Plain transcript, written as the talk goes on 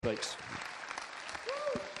Thanks.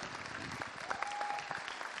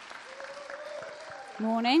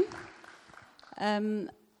 Morning. That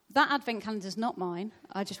advent calendar's not mine.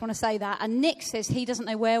 I just want to say that. And Nick says he doesn't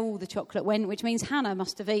know where all the chocolate went, which means Hannah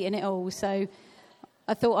must have eaten it all. So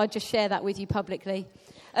I thought I'd just share that with you publicly.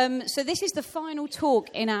 So this is the final talk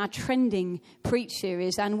in our Trending Preach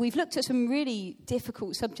series, and we've looked at some really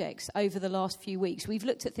difficult subjects over the last few weeks. We've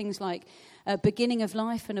looked at things like beginning of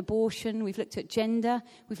life and abortion. We've looked at gender.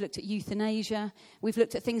 We've looked at euthanasia. We've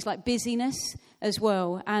looked at things like busyness as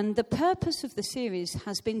well. And the purpose of the series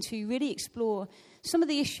has been to really explore some of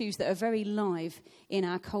the issues that are very live in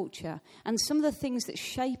our culture and some of the things that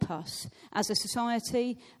shape us as a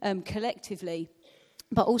society, collectively,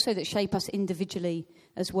 but also that shape us individually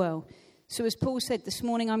as well. So as Paul said this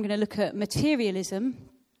morning, I'm going to look at materialism,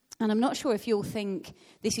 and I'm not sure if you'll think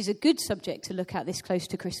this is a good subject to look at this close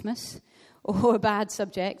to Christmas or a bad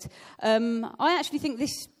subject. I actually think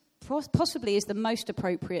this possibly is the most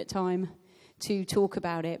appropriate time to talk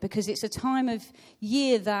about it, because it's a time of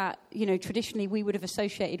year that, you know, traditionally we would have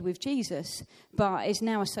associated with Jesus, but is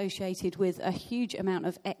now associated with a huge amount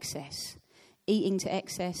of excess, eating to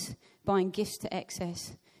excess, buying gifts to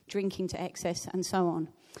excess, drinking to excess, and so on.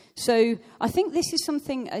 So I think this is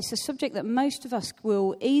it's a subject that most of us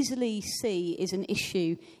will easily see is an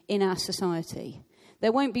issue in our society.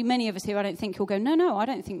 There won't be many of us here, I don't think, who'll go, no, I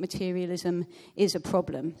don't think materialism is a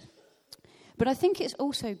problem. But I think it's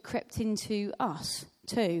also crept into us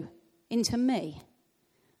too, into me.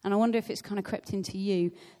 And I wonder if it's kind of crept into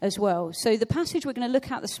you as well. So the passage we're going to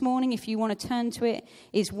look at this morning, if you want to turn to it,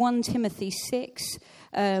 is 1 Timothy 6,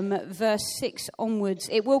 verse 6 onwards.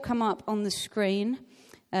 It will come up on the screen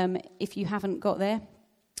if you haven't got there.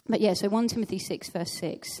 But yeah, so 1 Timothy 6, verse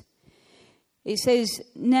 6. It says,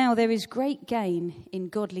 "Now there is great gain in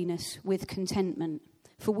godliness with contentment,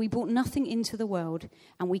 for we brought nothing into the world,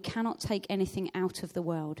 and we cannot take anything out of the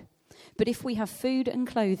world. But if we have food and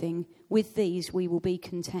clothing, with these we will be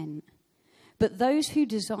content. But those who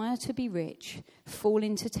desire to be rich fall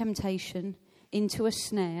into temptation, into a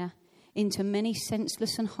snare, into many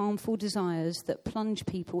senseless and harmful desires that plunge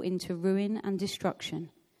people into ruin and destruction.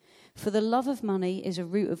 For the love of money is a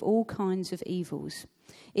root of all kinds of evils.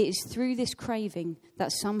 It is through this craving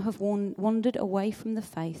that some have wandered away from the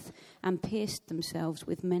faith and pierced themselves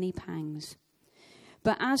with many pangs.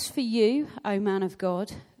 But as for you, O man of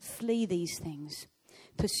God, flee these things.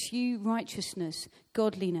 Pursue righteousness,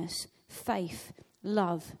 godliness, faith,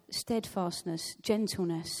 love, steadfastness,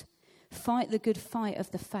 gentleness. Fight the good fight of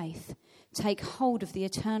the faith. Take hold of the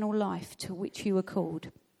eternal life to which you were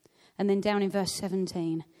called." And then down in verse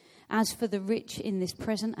 17, "As for the rich in this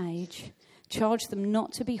present age, charge them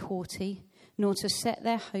not to be haughty, nor to set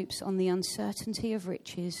their hopes on the uncertainty of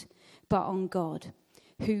riches, but on God,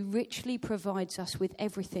 who richly provides us with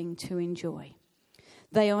everything to enjoy.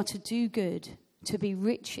 They are to do good, to be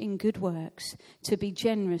rich in good works, to be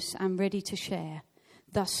generous and ready to share,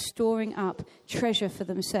 thus storing up treasure for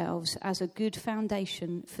themselves as a good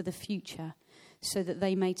foundation for the future, so that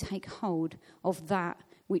they may take hold of that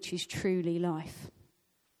which is truly life."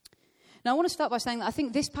 Now, I want to start by saying that I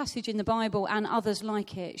think this passage in the Bible and others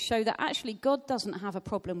like it show that actually God doesn't have a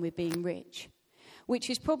problem with being rich, which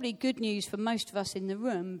is probably good news for most of us in the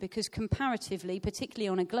room, because comparatively, particularly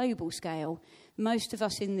on a global scale, most of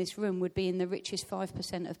us in this room would be in the richest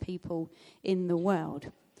 5% of people in the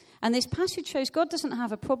world. And this passage shows God doesn't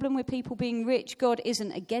have a problem with people being rich. God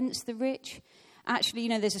isn't against the rich. Actually, you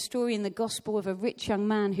know, there's a story in the gospel of a rich young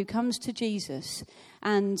man who comes to Jesus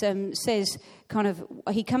and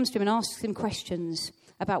he comes to him and asks him questions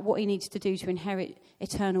about what he needs to do to inherit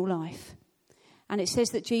eternal life. And it says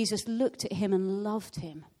that Jesus looked at him and loved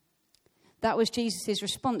him. That was Jesus'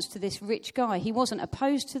 response to this rich guy. He wasn't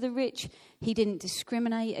opposed to the rich. He didn't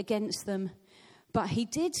discriminate against them. But he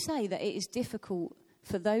did say that it is difficult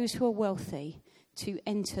for those who are wealthy to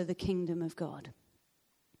enter the kingdom of God.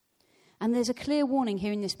 And there's a clear warning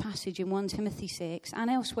here in this passage in 1 Timothy 6 and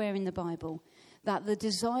elsewhere in the Bible that the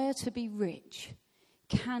desire to be rich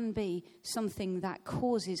can be something that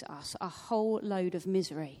causes us a whole load of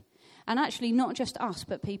misery. And actually not just us,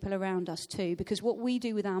 but people around us too, because what we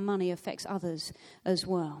do with our money affects others as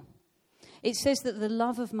well. It says that the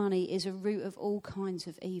love of money is a root of all kinds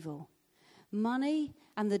of evil. Money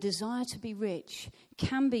and the desire to be rich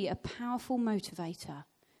can be a powerful motivator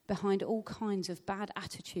behind all kinds of bad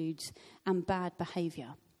attitudes and bad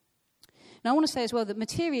behaviour. Now, I want to say as well that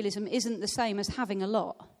materialism isn't the same as having a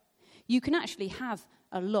lot. You can actually have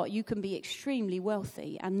a lot. You can be extremely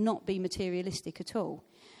wealthy and not be materialistic at all.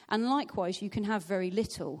 And likewise, you can have very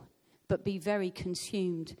little, but be very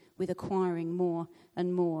consumed with acquiring more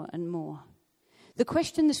and more and more. The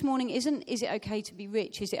question this morning isn't, is it okay to be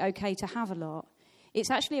rich? Is it okay to have a lot? It's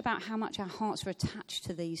actually about how much our hearts are attached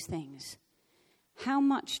to these things. How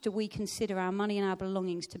much do we consider our money and our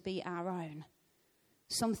belongings to be our own?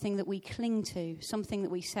 Something that we cling to, something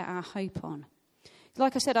that we set our hope on.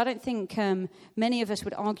 Like I said, I don't think many of us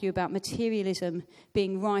would argue about materialism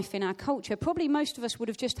being rife in our culture. Probably most of us would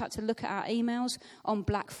have just had to look at our emails on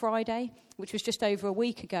Black Friday, which was just over a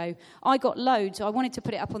week ago. I got loads. I wanted to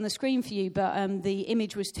put it up on the screen for you, but the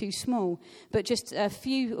image was too small. But just a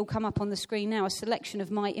few will come up on the screen now, a selection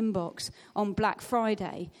of my inbox on Black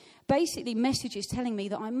Friday. Basically, messages telling me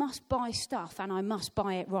that I must buy stuff and I must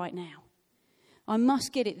buy it right now. I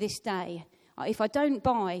must get it this day. If I don't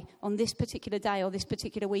buy on this particular day or this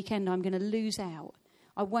particular weekend, I'm going to lose out.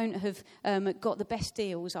 I won't have got the best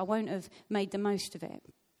deals. I won't have made the most of it.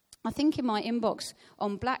 I think in my inbox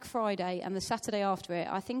on Black Friday and the Saturday after it,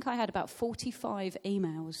 I think I had about 45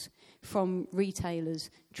 emails from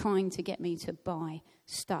retailers trying to get me to buy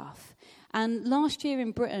stuff. And last year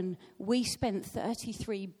in Britain, we spent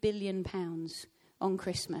 £33 billion on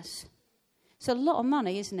Christmas. It's a lot of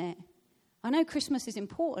money, isn't it? I know Christmas is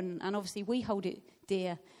important, and obviously we hold it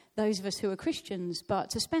dear, those of us who are Christians, but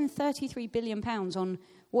to spend £33 billion on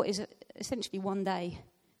what is essentially one day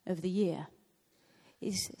of the year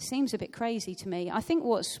seems a bit crazy to me. I think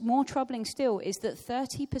what's more troubling still is that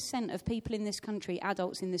 30% of people in this country,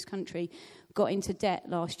 adults in this country, got into debt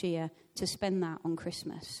last year to spend that on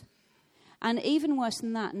Christmas. And even worse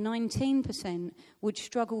than that, 19% would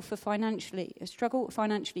struggle financially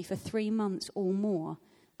for 3 months or more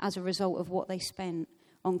as a result of what they spent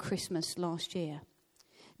on Christmas last year.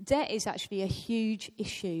 Debt is actually a huge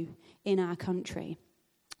issue in our country.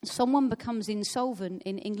 Someone becomes insolvent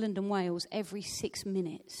in England and Wales every 6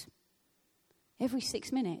 minutes. Every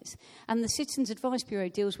 6 minutes. And the Citizens Advice Bureau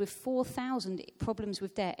deals with 4,000 problems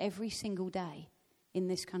with debt every single day in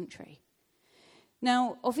this country.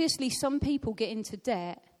 Now, obviously, some people get into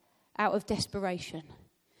debt out of desperation.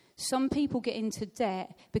 Some people get into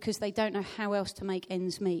debt because they don't know how else to make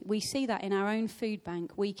ends meet. We see that in our own food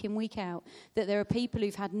bank week in, week out, that there are people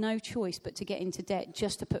who've had no choice but to get into debt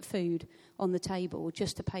just to put food on the table,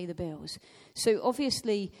 just to pay the bills. So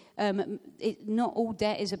obviously, not all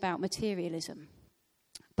debt is about materialism.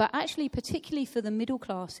 But actually, particularly for the middle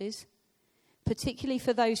classes, particularly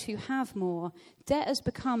for those who have more, debt has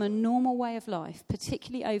become a normal way of life,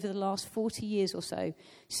 particularly over the last 40 years or so,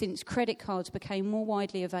 since credit cards became more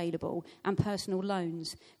widely available and personal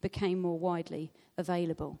loans became more widely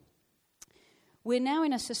available. We're now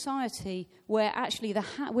in a society where actually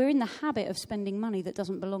we're in the habit of spending money that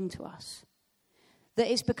doesn't belong to us. That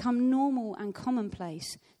it's become normal and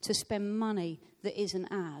commonplace to spend money that isn't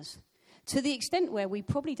ours. To the extent where we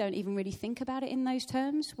probably don't even really think about it in those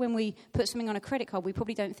terms. When we put something on a credit card, we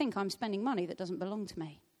probably don't think I'm spending money that doesn't belong to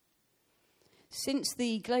me. Since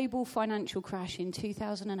the global financial crash in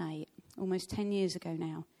 2008, almost 10 years ago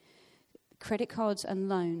now, credit cards and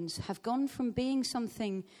loans have gone from being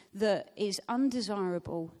something that is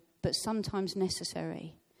undesirable but sometimes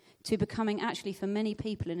necessary to becoming actually for many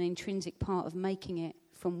people an intrinsic part of making it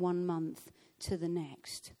from one month to the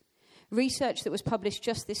next. Research that was published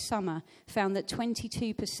just this summer found that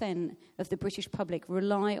 22% of the British public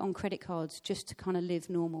rely on credit cards just to kind of live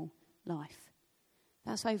normal life.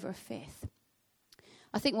 That's over a fifth.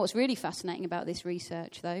 I think what's really fascinating about this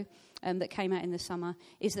research, though, that came out in the summer,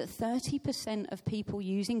 is that 30% of people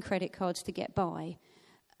using credit cards to get by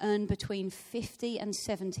earn between £50,000 and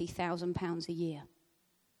 £70,000 a year.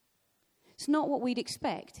 It's not what we'd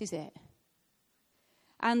expect, is it?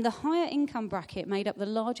 And the higher income bracket made up the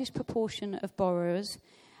largest proportion of borrowers.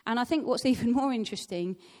 And I think what's even more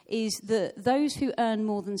interesting is that those who earn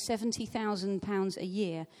more than £70,000 a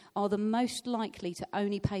year are the most likely to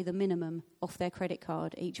only pay the minimum off their credit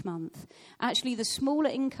card each month. Actually, the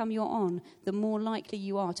smaller income you're on, the more likely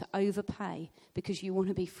you are to overpay because you want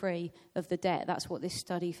to be free of the debt. That's what this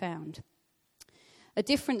study found. A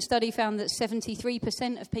different study found that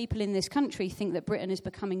 73% of people in this country think that Britain is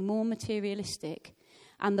becoming more materialistic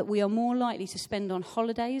and that we are more likely to spend on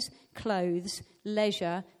holidays, clothes,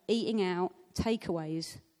 leisure, eating out,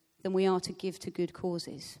 takeaways, than we are to give to good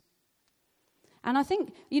causes. And I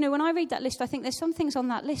think, when I read that list, I think there's some things on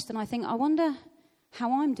that list, and I think, I wonder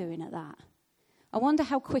how I'm doing at that. I wonder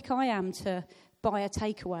how quick I am to buy a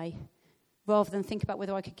takeaway rather than think about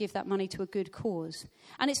whether I could give that money to a good cause.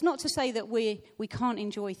 And it's not to say that we can't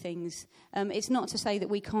enjoy things. It's not to say that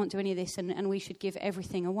we can't do any of this and we should give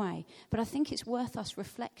everything away. But I think it's worth us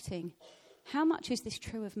reflecting, how much is this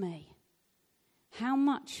true of me? How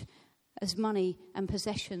much as money and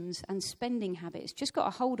possessions and spending habits just got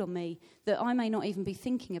a hold on me that I may not even be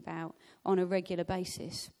thinking about on a regular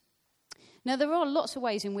basis. Now, there are lots of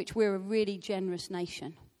ways in which we're a really generous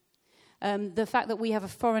nation. The fact that we have a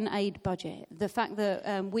foreign aid budget, the fact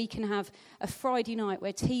that we can have a Friday night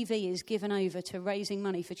where TV is given over to raising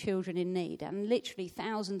money for children in need, and literally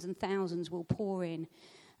thousands and thousands will pour in.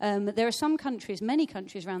 There are some countries, many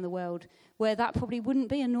countries around the world, where that probably wouldn't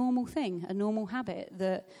be a normal thing, a normal habit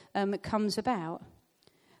that comes about.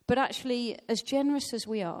 But actually, as generous as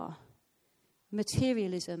we are,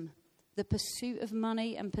 materialism, the pursuit of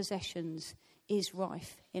money and possessions, is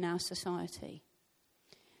rife in our society.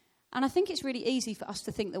 And I think it's really easy for us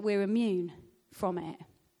to think that we're immune from it.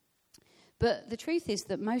 But the truth is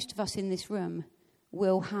that most of us in this room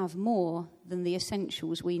will have more than the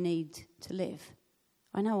essentials we need to live.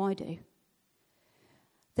 I know I do.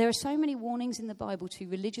 There are so many warnings in the Bible to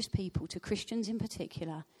religious people, to Christians in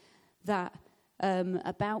particular, that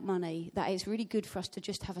about money, that it's really good for us to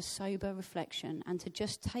just have a sober reflection and to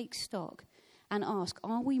just take stock and ask,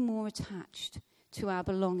 are we more attached to our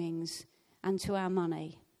belongings and to our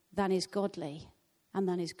money than is godly and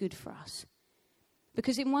than is good for us?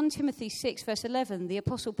 Because in 1 Timothy 6 verse 11, the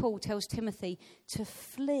Apostle Paul tells Timothy to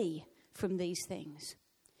flee from these things,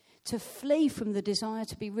 to flee from the desire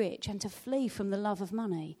to be rich and to flee from the love of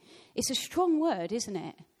money. It's a strong word, isn't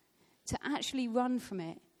it? To actually run from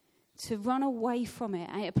it, to run away from it.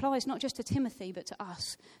 And it applies not just to Timothy, but to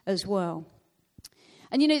us as well.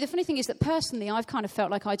 And you know, the funny thing is that personally, I've kind of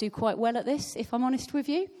felt like I do quite well at this, if I'm honest with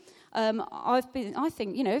you. I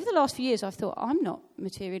think, you know, over the last few years, I've thought, I'm not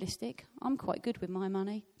materialistic. I'm quite good with my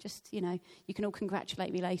money. Just, you know, you can all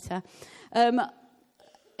congratulate me later.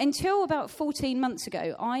 Until about 14 months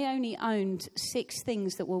ago, I only owned 6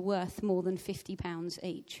 things that were worth more than £50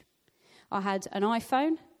 each. I had an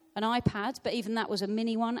iPhone, an iPad, but even that was a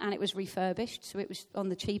mini one, and it was refurbished, so it was on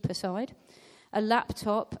the cheaper side. A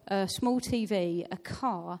laptop, a small TV, a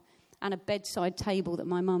car, and a bedside table that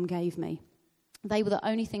my mum gave me. They were the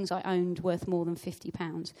only things I owned worth more than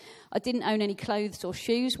 £50. I didn't own any clothes or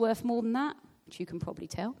shoes worth more than that, which you can probably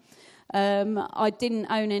tell. I didn't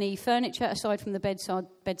own any furniture aside from the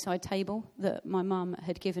bedside table that my mum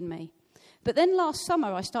had given me. But then last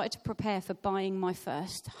summer I started to prepare for buying my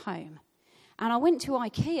first home. And I went to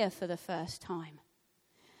IKEA for the first time.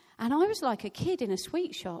 And I was like a kid in a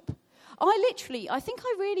sweet shop. I think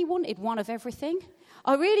I really wanted one of everything.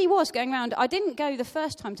 I really was going around. I didn't go the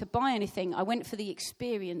first time to buy anything. I went for the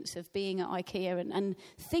experience of being at IKEA and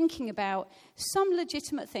thinking about some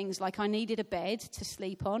legitimate things, like I needed a bed to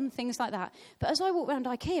sleep on, things like that. But as I walked around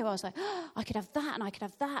IKEA, I was like, I could have that, and I could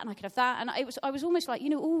have that, and I could have that. And I was almost like,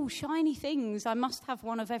 shiny things. I must have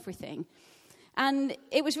one of everything. And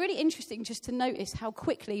it was really interesting just to notice how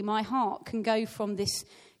quickly my heart can go from this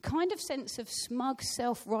kind of sense of smug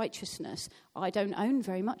self-righteousness, I don't own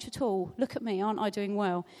very much at all, look at me, aren't I doing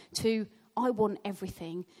well, to I want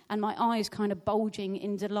everything, and my eyes kind of bulging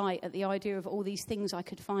in delight at the idea of all these things I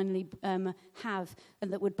could finally have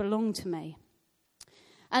and that would belong to me.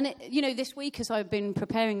 And, this week as I've been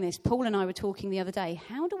preparing this, Paul and I were talking the other day,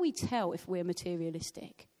 how do we tell if we're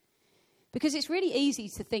materialistic? Because it's really easy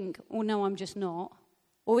to think, oh, no, I'm just not.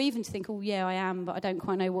 Or even to think, oh, yeah, I am, but I don't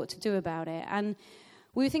quite know what to do about it. And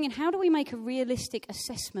we were thinking, how do we make a realistic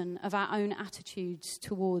assessment of our own attitudes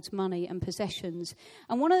towards money and possessions?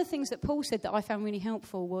 And one of the things that Paul said that I found really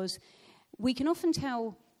helpful was we can often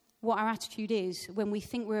tell what our attitude is when we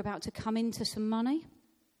think we're about to come into some money.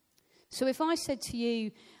 So if I said to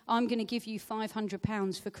you, I'm going to give you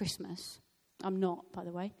 £500 for Christmas, I'm not, by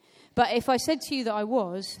the way, but if I said to you that I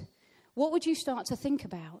was, what would you start to think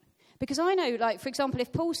about? Because I know, like, for example,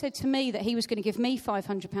 if Paul said to me that he was going to give me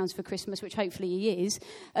 £500 for Christmas, which hopefully he is,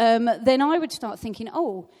 then I would start thinking,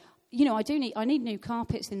 I need new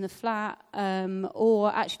carpets in the flat,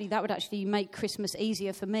 or actually that would actually make Christmas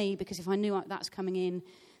easier for me, because if I knew that's coming in,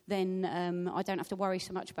 then I don't have to worry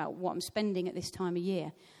so much about what I'm spending at this time of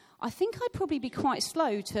year. I think I'd probably be quite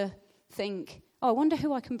slow to think, I wonder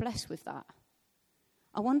who I can bless with that.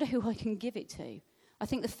 I wonder who I can give it to. I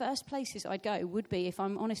think the first places I'd go would be, if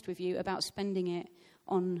I'm honest with you, about spending it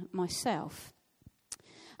on myself.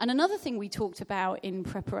 And another thing we talked about in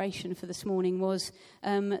preparation for this morning was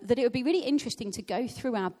that it would be really interesting to go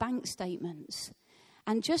through our bank statements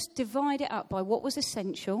and just divide it up by what was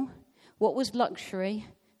essential, what was luxury,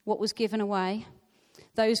 what was given away,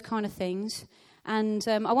 those kind of things. And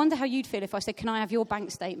I wonder how you'd feel if I said, can I have your bank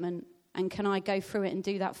statement? And can I go through it and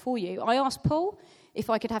do that for you? I asked Paul if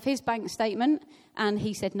I could have his bank statement, and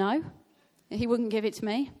he said no. He wouldn't give it to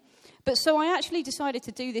me. But so I actually decided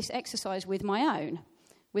to do this exercise with my own,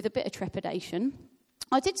 with a bit of trepidation.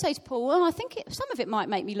 I did say to Paul, well, I think some of it might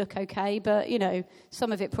make me look okay, but,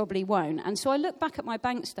 some of it probably won't. And so I looked back at my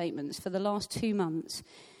bank statements for the last 2 months,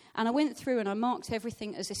 and I went through and I marked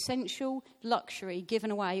everything as essential, luxury,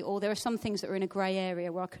 given away, or there are some things that are in a grey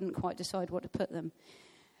area where I couldn't quite decide what to put them.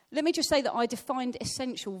 Let me just say that I defined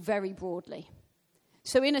essential very broadly.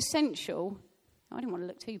 So in essential, I didn't want to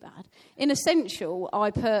look too bad. In essential,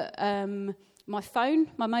 I put my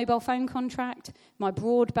phone, my mobile phone contract, my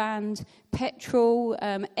broadband, petrol,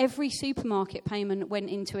 every supermarket payment went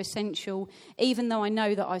into essential, even though I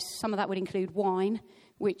know that some of that would include wine,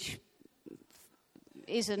 which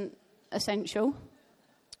isn't essential.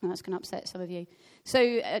 Well, that's going to upset some of you.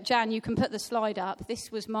 So, Jan, you can put the slide up.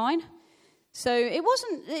 This was mine. So it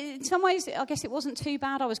wasn't, in some ways, I guess it wasn't too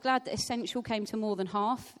bad. I was glad that essential came to more than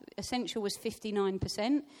half. Essential was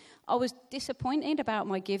 59%. I was disappointed about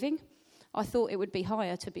my giving. I thought it would be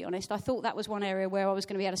higher, to be honest. I thought that was one area where I was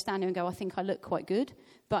going to be able to stand there and go, I think I look quite good,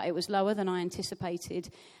 but it was lower than I anticipated.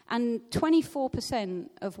 And 24%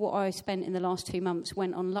 of what I spent in the last 2 months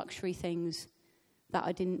went on luxury things that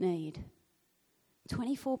I didn't need.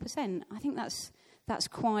 24%. I think that's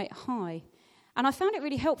quite high. And I found it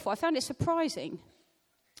really helpful. I found it surprising.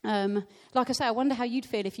 Like I say, I wonder how you'd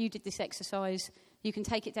feel if you did this exercise. You can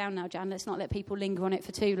take it down now, Jan. Let's not let people linger on it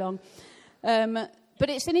for too long. But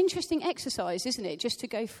it's an interesting exercise, isn't it, just to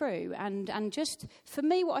go through. And just, for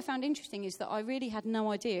me, what I found interesting is that I really had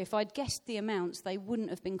no idea. If I'd guessed the amounts, they wouldn't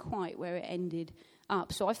have been quite where it ended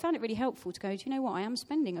up. So I found it really helpful to go, do you know what, I am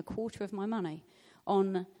spending a quarter of my money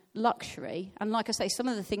on luxury. And like I say, some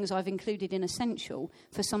of the things I've included in essential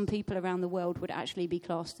for some people around the world would actually be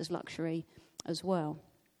classed as luxury as well.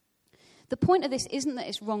 The point of this isn't that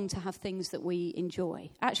it's wrong to have things that we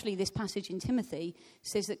enjoy. Actually, this passage in Timothy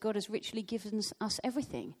says that God has richly given us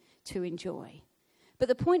everything to enjoy. But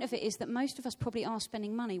the point of it is that most of us probably are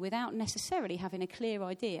spending money without necessarily having a clear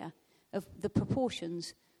idea of the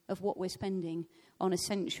proportions of what we're spending on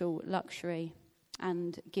essential luxury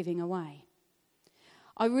and giving away.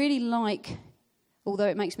 I really like, although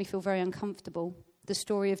it makes me feel very uncomfortable, the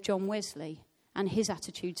story of John Wesley and his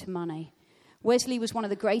attitude to money. Wesley was one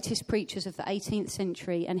of the greatest preachers of the 18th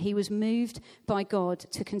century, and he was moved by God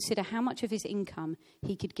to consider how much of his income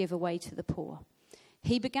he could give away to the poor.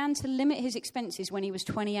 He began to limit his expenses when he was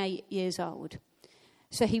 28 years old.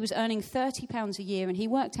 So he was earning £30 a year, and he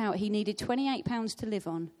worked out he needed £28 to live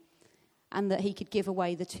on, and that he could give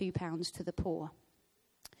away the £2 to the poor.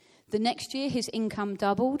 The next year, his income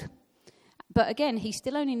doubled, but again, he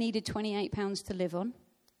still only needed £28 to live on,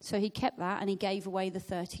 so he kept that and he gave away the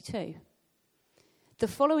 32. The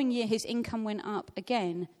following year, his income went up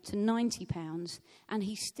again to £90, and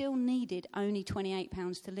he still needed only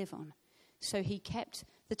 £28 to live on, so he kept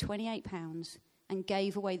the £28 and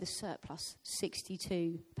gave away the surplus,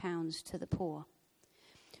 £62 to the poor.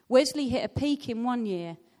 Wesley hit a peak in one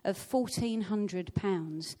year of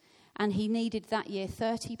 £1,400, and he needed that year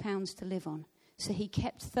 £30 to live on. So he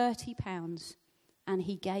kept £30 and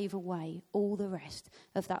he gave away all the rest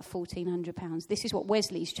of that £1,400. This is what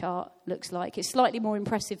Wesley's chart looks like. It's slightly more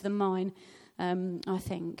impressive than mine, I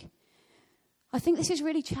think. I think this is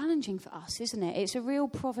really challenging for us, isn't it? It's a real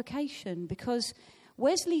provocation because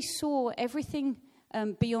Wesley saw everything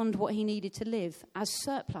beyond what he needed to live as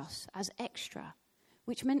surplus, as extra,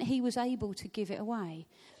 which meant he was able to give it away.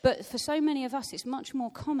 But for so many of us, it's much more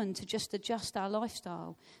common to just adjust our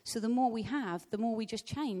lifestyle. So the more we have, the more we just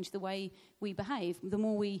change the way we behave, the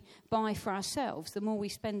more we buy for ourselves, the more we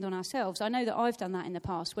spend on ourselves. I know that I've done that in the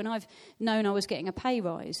past. When I've known I was getting a pay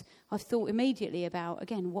rise, I've thought immediately about,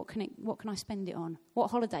 again, what can I spend it on? What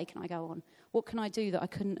holiday can I go on? What can I do that I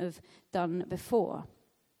couldn't have done before?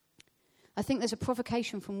 I think there's a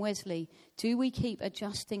provocation from Wesley. Do we keep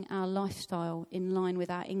adjusting our lifestyle in line with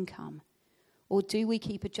our income? Or do we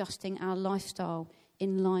keep adjusting our lifestyle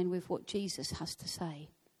in line with what Jesus has to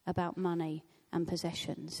say about money and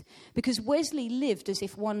possessions? Because Wesley lived as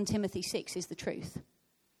if 1 Timothy 6 is the truth.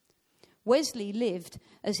 Wesley lived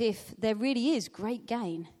as if there really is great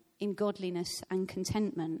gain in godliness and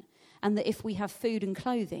contentment, and that if we have food and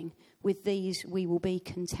clothing, with these we will be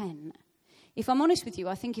content. If I'm honest with you,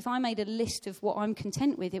 I think if I made a list of what I'm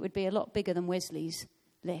content with, it would be a lot bigger than Wesley's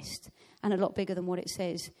list and a lot bigger than what it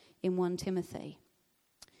says in 1 Timothy.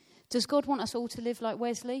 Does God want us all to live like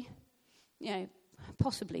Wesley?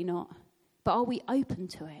 Possibly not. But are we open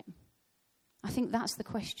to it? I think that's the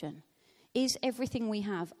question. Is everything we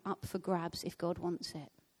have up for grabs if God wants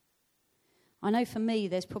it? I know for me,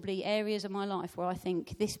 there's probably areas of my life where I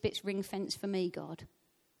think this bit's ring fence for me, God.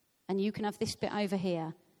 And you can have this bit over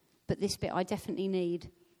here. But this bit I definitely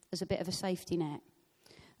need as a bit of a safety net.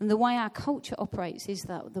 And the way our culture operates is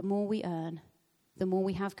that the more we earn, the more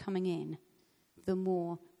we have coming in, the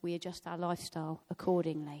more we adjust our lifestyle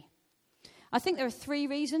accordingly. I think there are 3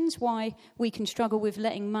 reasons why we can struggle with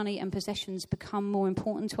letting money and possessions become more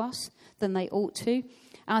important to us than they ought to.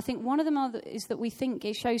 And I think one of them is that we think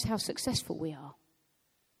it shows how successful we are.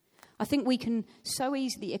 I think we can so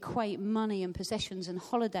easily equate money and possessions and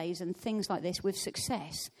holidays and things like this with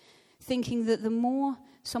success, thinking that the more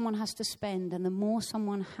someone has to spend and the more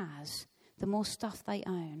someone has, the more stuff they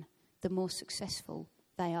own, the more successful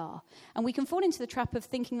they are. And we can fall into the trap of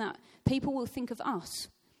thinking that people will think of us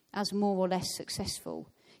as more or less successful.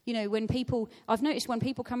 You know, I've noticed when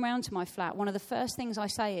people come round to my flat, one of the first things I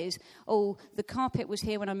say is, oh, the carpet was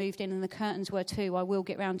here when I moved in and the curtains were too. I will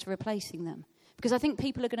get round to replacing them. Because I think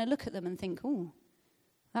people are going to look at them and think, oh,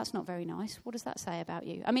 that's not very nice. What does that say about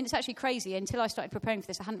you? I mean, it's actually crazy. Until I started preparing for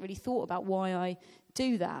this, I hadn't really thought about why I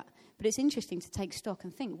do that. But it's interesting to take stock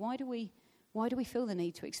and think, why do we feel the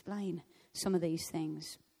need to explain some of these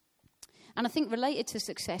things? And I think related to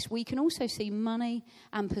success, we can also see money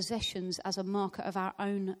and possessions as a marker of our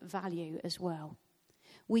own value as well.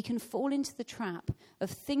 We can fall into the trap of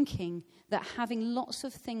thinking that having lots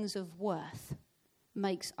of things of worth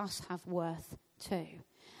makes us have worth too.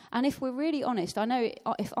 And if we're really honest, I know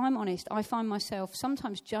if I'm honest, I find myself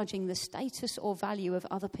sometimes judging the status or value of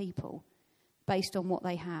other people based on what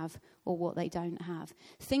they have or what they don't have.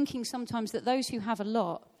 Thinking sometimes that those who have a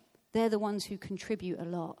lot, they're the ones who contribute a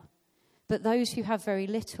lot. But those who have very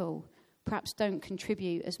little perhaps don't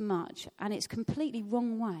contribute as much. And it's a completely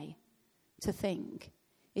wrong way to think.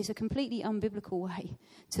 It's a completely unbiblical way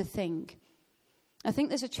to think. I think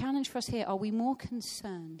there's a challenge for us here. Are we more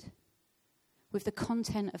concerned with the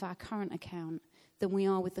content of our current account than we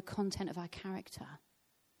are with the content of our character?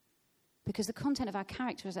 Because the content of our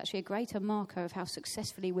character is actually a greater marker of how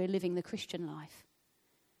successfully we're living the Christian life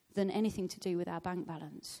than anything to do with our bank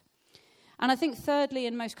balance. And I think thirdly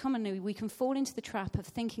and most commonly, we can fall into the trap of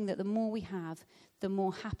thinking that the more we have, the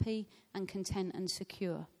more happy and content and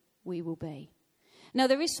secure we will be. Now,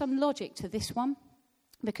 there is some logic to this one,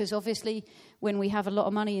 because obviously when we have a lot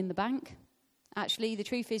of money in the bank, actually the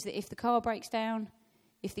truth is that if the car breaks down,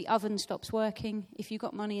 if the oven stops working, if you've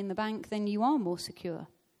got money in the bank, then you are more secure.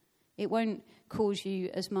 It won't cause you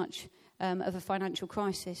as much of a financial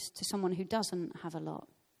crisis to someone who doesn't have a lot.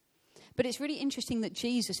 But it's really interesting that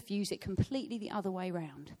Jesus views it completely the other way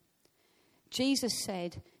round. Jesus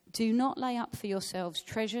said, "Do not lay up for yourselves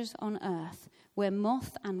treasures on earth where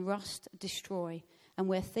moth and rust destroy and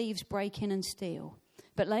where thieves break in and steal.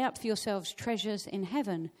 But lay up for yourselves treasures in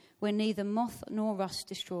heaven where neither moth nor rust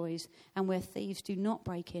destroys and where thieves do not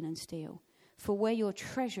break in and steal. For where your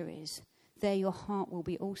treasure is, there your heart will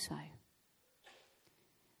be also."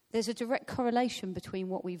 There's a direct correlation between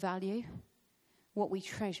what we value, what we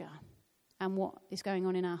treasure, and what is going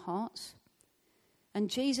on in our hearts. And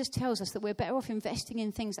Jesus tells us that we're better off investing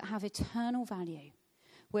in things that have eternal value.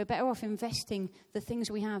 We're better off investing the things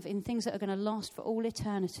we have in things that are going to last for all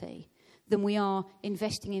eternity than we are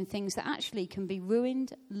investing in things that actually can be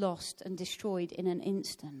ruined, lost, and destroyed in an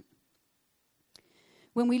instant.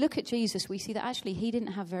 When we look at Jesus, we see that actually he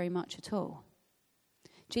didn't have very much at all.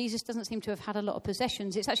 Jesus doesn't seem to have had a lot of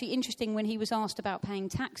possessions. It's actually interesting when he was asked about paying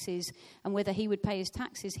taxes and whether he would pay his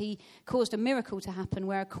taxes, he caused a miracle to happen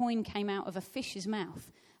where a coin came out of a fish's mouth,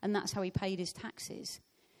 and that's how he paid his taxes.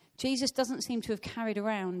 Jesus doesn't seem to have carried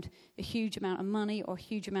around a huge amount of money or a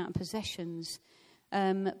huge amount of possessions,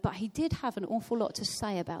 but he did have an awful lot to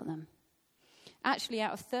say about them. Actually,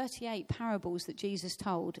 out of 38 parables that Jesus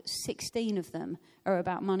told, 16 of them are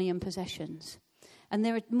about money and possessions. And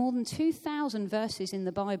there are more than 2,000 verses in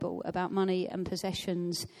the Bible about money and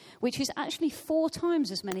possessions, which is actually 4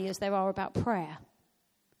 times as many as there are about prayer.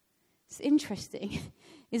 It's interesting,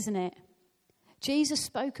 isn't it? Jesus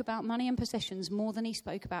spoke about money and possessions more than he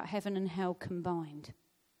spoke about heaven and hell combined.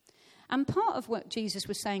 And part of what Jesus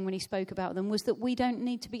was saying when he spoke about them was that we don't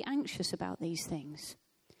need to be anxious about these things.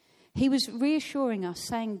 He was reassuring us,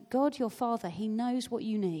 saying, God, your Father, he knows what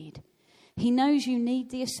you need. He knows you need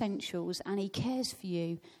the essentials, and he cares for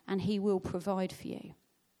you, and he will provide for you.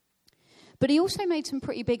 But he also made some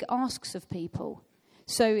pretty big asks of people.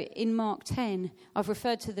 So in Mark 10, I've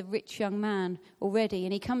referred to the rich young man already,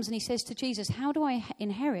 and he comes and he says to Jesus, how do I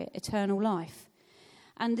inherit eternal life?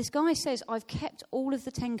 And this guy says, I've kept all of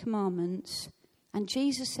the 10 commandments. And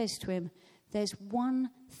Jesus says to him, there's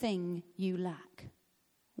one thing you lack.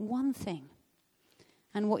 One thing.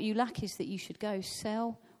 And what you lack is that you should go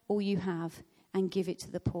sell all you have and give it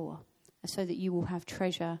to the poor, so that you will have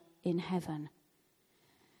treasure in heaven.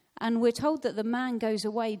 And we're told that the man goes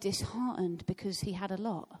away disheartened because he had a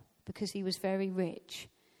lot, because he was very rich.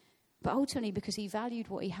 but ultimately because he valued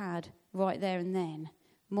what he had right there and then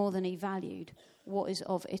more than he valued what is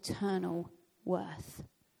of eternal worth.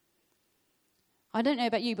 I don't know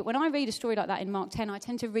about you, but when I read a story like that in Mark 10, I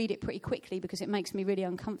tend to read it pretty quickly because it makes me really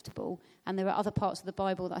uncomfortable. And there are other parts of the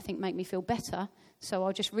Bible that I think make me feel better. So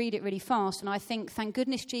I'll just read it really fast. And I think, thank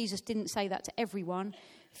goodness Jesus didn't say that to everyone.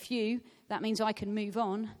 Few, that means I can move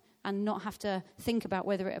on and not have to think about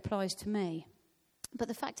whether it applies to me. But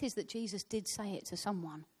the fact is that Jesus did say it to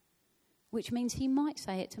someone, which means he might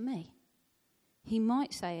say it to me. He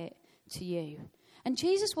might say it to you. And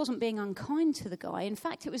Jesus wasn't being unkind to the guy. In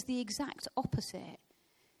fact, it was the exact opposite.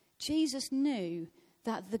 Jesus knew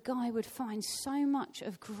that the guy would find so much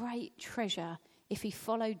of great treasure if he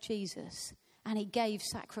followed Jesus and he gave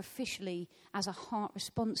sacrificially as a heart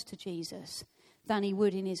response to Jesus than he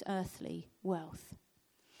would in his earthly wealth.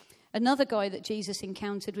 Another guy that Jesus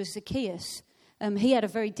encountered was Zacchaeus. He had a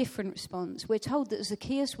very different response. We're told that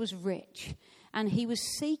Zacchaeus was rich and he was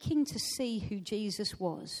seeking to see who Jesus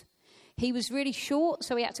was. He was really short,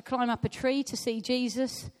 so he had to climb up a tree to see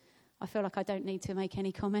Jesus. I feel like I don't need to make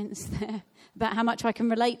any comments there about how much I can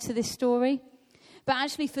relate to this story. But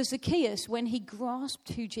actually for Zacchaeus, when he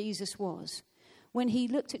grasped who Jesus was, when he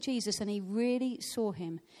looked at Jesus and he really saw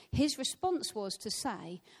him, his response was to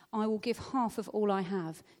say, I will give half of all I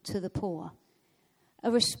have to the poor.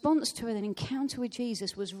 A response to an encounter with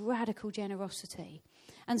Jesus was radical generosity.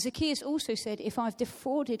 And Zacchaeus also said, if I've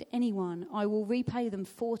defrauded anyone, I will repay them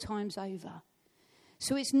 4 times over.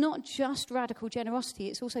 So it's not just radical generosity,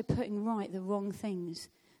 it's also putting right the wrong things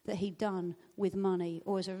that he'd done with money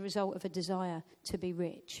or as a result of a desire to be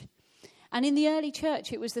rich. And in the early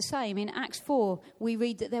church, it was the same. In Acts 4, we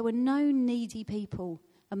read that there were no needy people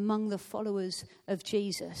among the followers of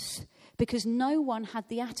Jesus because no one had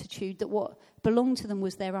the attitude that what belonged to them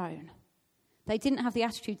was their own. They didn't have the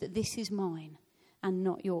attitude that this is mine and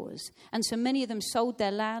not yours. And so many of them sold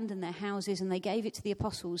their land and their houses and they gave it to the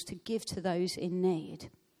apostles to give to those in need.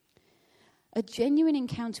 A genuine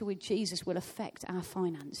encounter with Jesus will affect our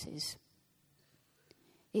finances.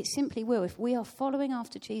 It simply will. If we are following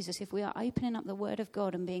after Jesus, if we are opening up the Word of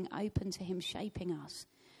God and being open to him shaping us,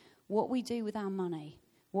 what we do with our money,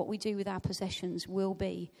 what we do with our possessions will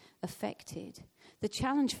be affected. The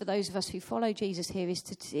challenge for those of us who follow Jesus here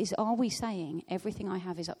is are we saying, everything I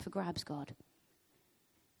have is up for grabs, God?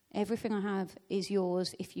 Everything I have is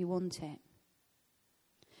yours if you want it.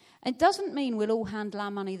 It doesn't mean we'll all handle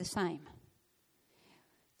our money the same.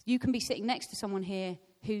 You can be sitting next to someone here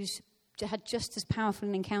who's had just as powerful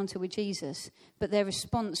an encounter with Jesus, but their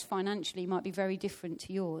response financially might be very different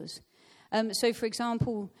to yours. So, for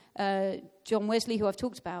example, John Wesley, who I've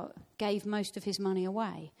talked about, gave most of his money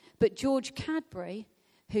away. But George Cadbury,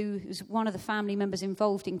 who was one of the family members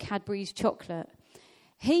involved in Cadbury's chocolate,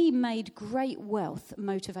 he made great wealth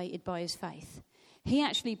motivated by his faith. He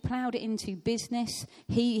actually ploughed it into business.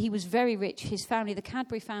 He was very rich. His family, the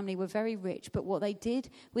Cadbury family, were very rich. But what they did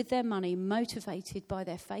with their money, motivated by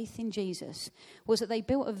their faith in Jesus, was that they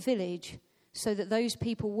built a village so that those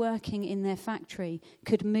people working in their factory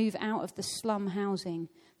could move out of the slum housing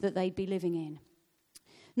that they'd be living in.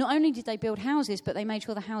 Not only did they build houses, but they made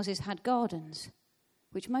sure the houses had gardens,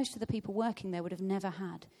 which most of the people working there would have never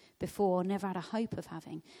had before, never had a hope of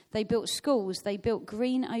having. They built schools, they built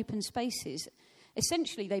green open spaces.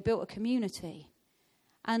 Essentially, they built a community.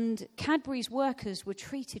 And Cadbury's workers were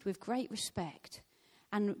treated with great respect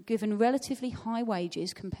and given relatively high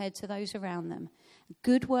wages compared to those around them.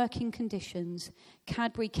 Good working conditions.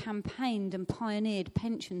 Cadbury campaigned and pioneered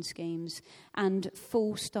pension schemes and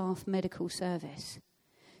full staff medical service.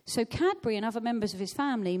 So Cadbury and other members of his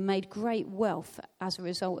family made great wealth as a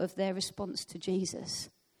result of their response to Jesus.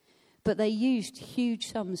 But they used huge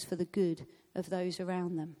sums for the good of those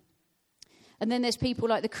around them. And then there's people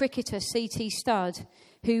like the cricketer C.T. Studd,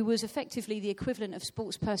 who was effectively the equivalent of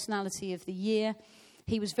Sports Personality of the Year.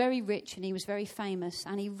 He was very rich and he was very famous,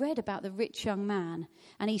 and he read about the rich young man,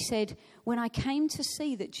 and he said, when I came to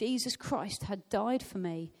see that Jesus Christ had died for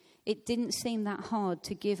me, it didn't seem that hard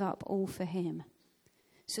to give up all for him.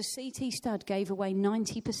 So C.T. Studd gave away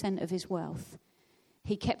 90% of his wealth.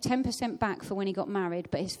 He kept 10% back for when he got married,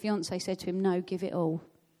 but his fiancée said to him, no, give it all.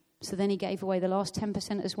 So then he gave away the last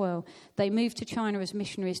 10% as well. They moved to China as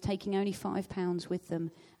missionaries, taking only £5 with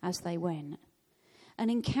them as they went.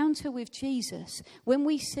 An encounter with Jesus, when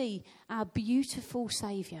we see our beautiful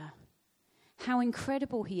Saviour, how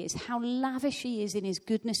incredible he is, how lavish he is in his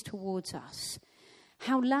goodness towards us,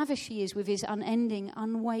 how lavish he is with his unending,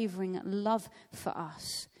 unwavering love for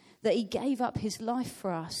us, that he gave up his life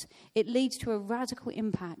for us, it leads to a radical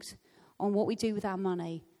impact on what we do with our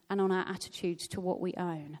money and on our attitudes to what we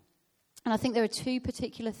own. And I think there are two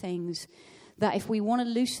particular things that if we want to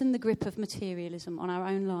loosen the grip of materialism on our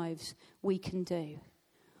own lives, we can do.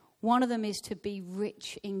 One of them is to be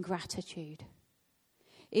rich in gratitude.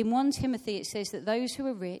 In 1 Timothy, it says that those who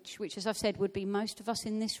are rich, which, as I've said, would be most of us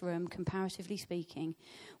in this room, comparatively speaking,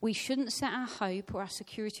 we shouldn't set our hope or our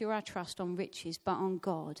security or our trust on riches, but on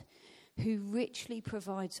God, who richly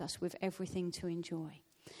provides us with everything to enjoy.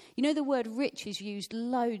 You know, the word rich is used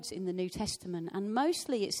loads in the New Testament, and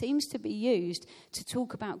mostly it seems to be used to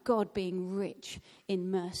talk about God being rich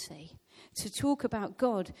in mercy, to talk about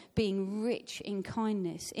God being rich in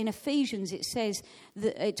kindness. In Ephesians, it says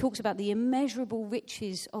that it talks about the immeasurable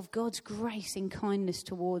riches of God's grace in kindness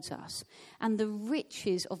towards us and the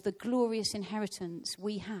riches of the glorious inheritance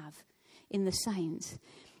we have in the saints.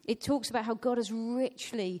 It talks about how God has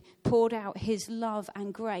richly poured out his love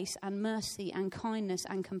and grace and mercy and kindness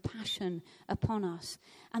and compassion upon us.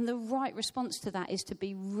 And the right response to that is to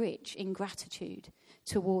be rich in gratitude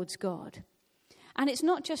towards God. And it's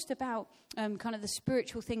not just about kind of the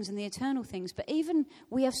spiritual things and the eternal things, but even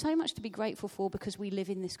we have so much to be grateful for because we live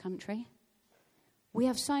in this country. We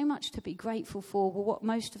have so much to be grateful for what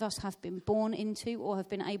most of us have been born into or have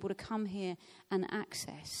been able to come here and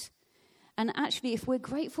access. And actually, if we're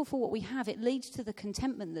grateful for what we have, it leads to the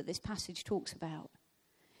contentment that this passage talks about.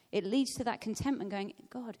 It leads to that contentment going,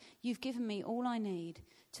 God, you've given me all I need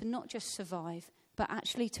to not just survive, but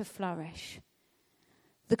actually to flourish.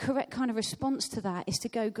 The correct kind of response to that is to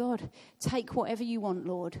go, God, take whatever you want,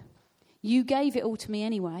 Lord. You gave it all to me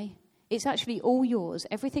anyway. It's actually all yours.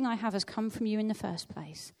 Everything I have has come from you in the first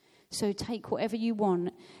place. So take whatever you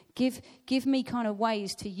want. Give me kind of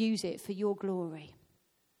ways to use it for your glory.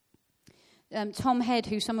 Tom Head,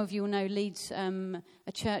 who some of you will know, leads a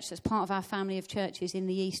church that's part of our family of churches in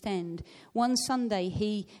the East End. One Sunday,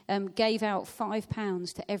 he gave out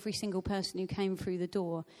 £5 to every single person who came through the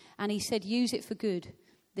door. And he said, use it for good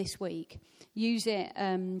this week. Use it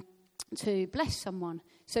to bless someone.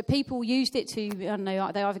 So people used it to, I don't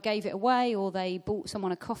know, they either gave it away or they bought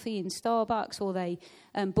someone a coffee in Starbucks or they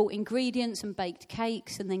bought ingredients and baked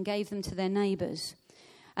cakes and then gave them to their neighbours.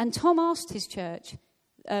 And Tom asked his church,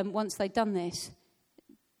 once they'd done this,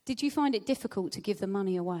 did you find it difficult to give the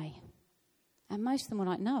money away? And most of them were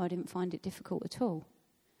like, no, I didn't find it difficult at all.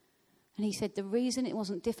 And he said, the reason it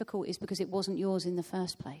wasn't difficult is because it wasn't yours in the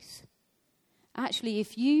first place. Actually,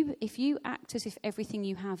 if you act as if everything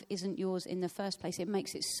you have isn't yours in the first place, it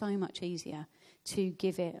makes it so much easier to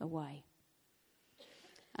give it away.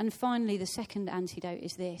 And finally, the second antidote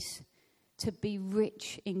is this, to be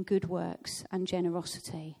rich in good works and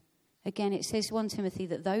generosity. Again, it says 1 Timothy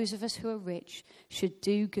that those of us who are rich should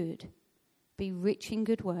do good, be rich in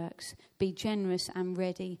good works, be generous and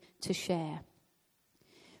ready to share.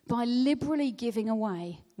 By liberally giving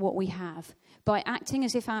away what we have, by acting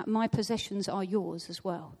as if my possessions are yours as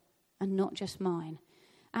well, and not just mine,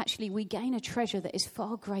 actually we gain a treasure that is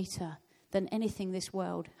far greater than anything this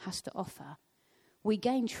world has to offer. We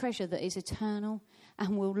gain treasure that is eternal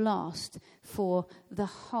and will last for the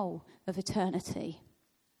whole of eternity.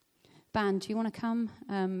 Band, do you want to come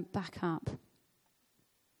back up?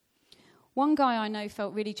 One guy I know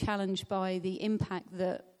felt really challenged by the impact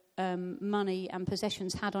that money and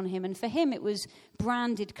possessions had on him. And for him, it was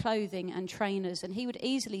branded clothing and trainers. And he would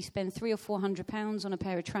easily spend £300 or £400 on a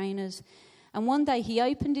pair of trainers. And one day he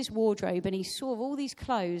opened his wardrobe and he saw all these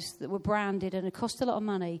clothes that were branded and it cost a lot of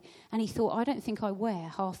money. And he thought, I don't think I wear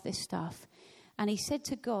half this stuff. And he said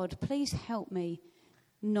to God, please help me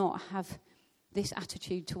not have this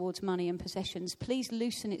attitude towards money and possessions. Please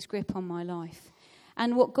loosen its grip on my life.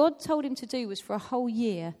 And what God told him to do was for a whole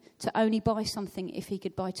year to only buy something if he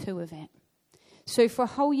could buy 2 of it. So for a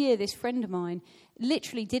whole year, this friend of mine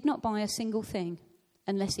literally did not buy a single thing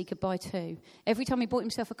unless he could buy 2. Every time he bought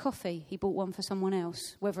himself a coffee, he bought one for someone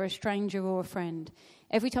else, whether a stranger or a friend.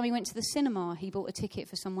 Every time he went to the cinema, he bought a ticket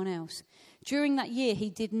for someone else. During that year, he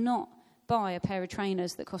did not buy a pair of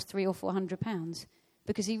trainers that cost £300 or £400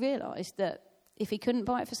 because he realised that if he couldn't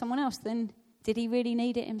buy it for someone else, then did he really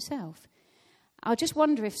need it himself? I just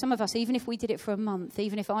wonder if some of us, even if we did it for a month,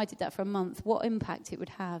 even if I did that for a month, what impact it would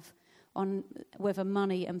have on whether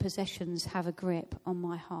money and possessions have a grip on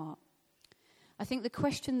my heart. I think the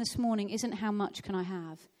question this morning isn't how much can I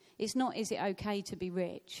have? It's not, is it okay to be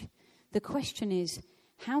rich? The question is,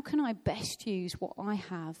 how can I best use what I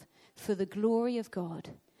have for the glory of God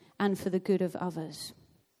and for the good of others?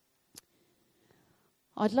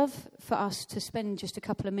 I'd love for us to spend just a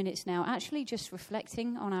couple of minutes now actually just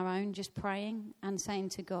reflecting on our own, just praying and saying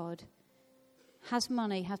to God, has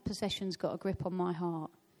money, have possessions got a grip on my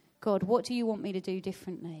heart? God, what do you want me to do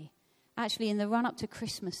differently? Actually, in the run-up to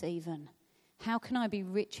Christmas even, How can I be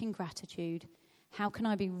rich in gratitude? How can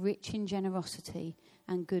I be rich in generosity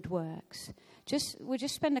and good works? We'll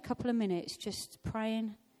just spend a couple of minutes just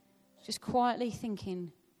praying, just quietly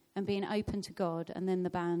thinking and being open to God, and then the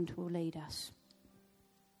band will lead us.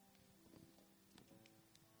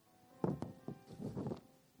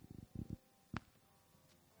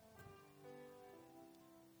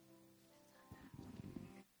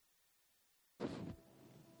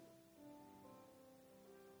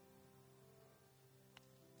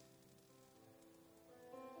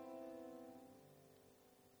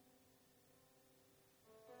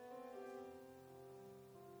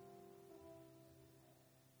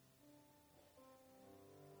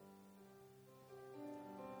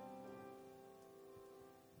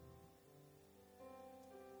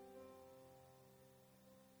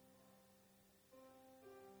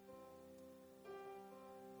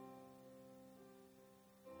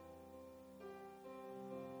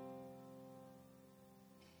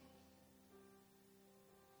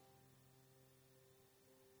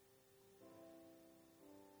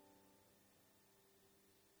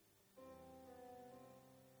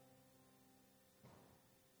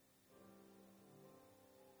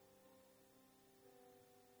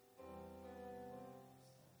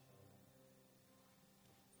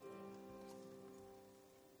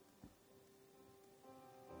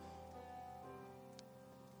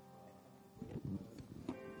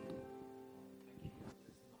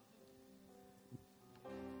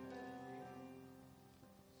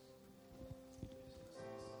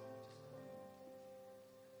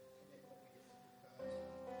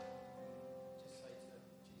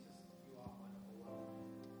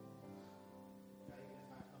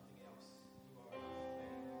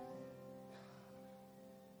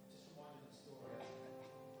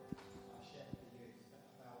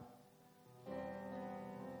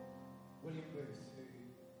 William Booth, who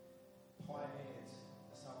pioneered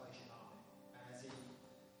the Salvation Army, and as he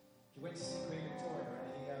went to see Queen Victoria,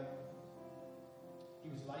 and he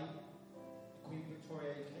was late. Queen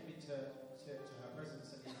Victoria came into her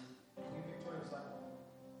presence, and Queen Victoria was like,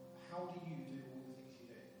 "How do you do all the things you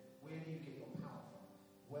do? Where do you get your power from?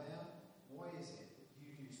 Why is it that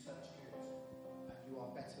you do such good, and you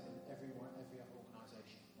are better than every other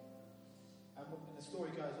organisation?" And the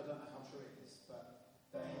story goes, I don't know how true it is, but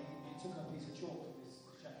that he took a piece of chalk from his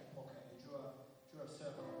jacket pocket and he drew a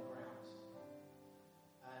circle on the ground.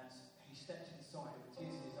 And he stepped inside with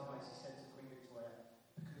tears in his eyes. He said to Queen Victoria,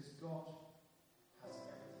 "Because God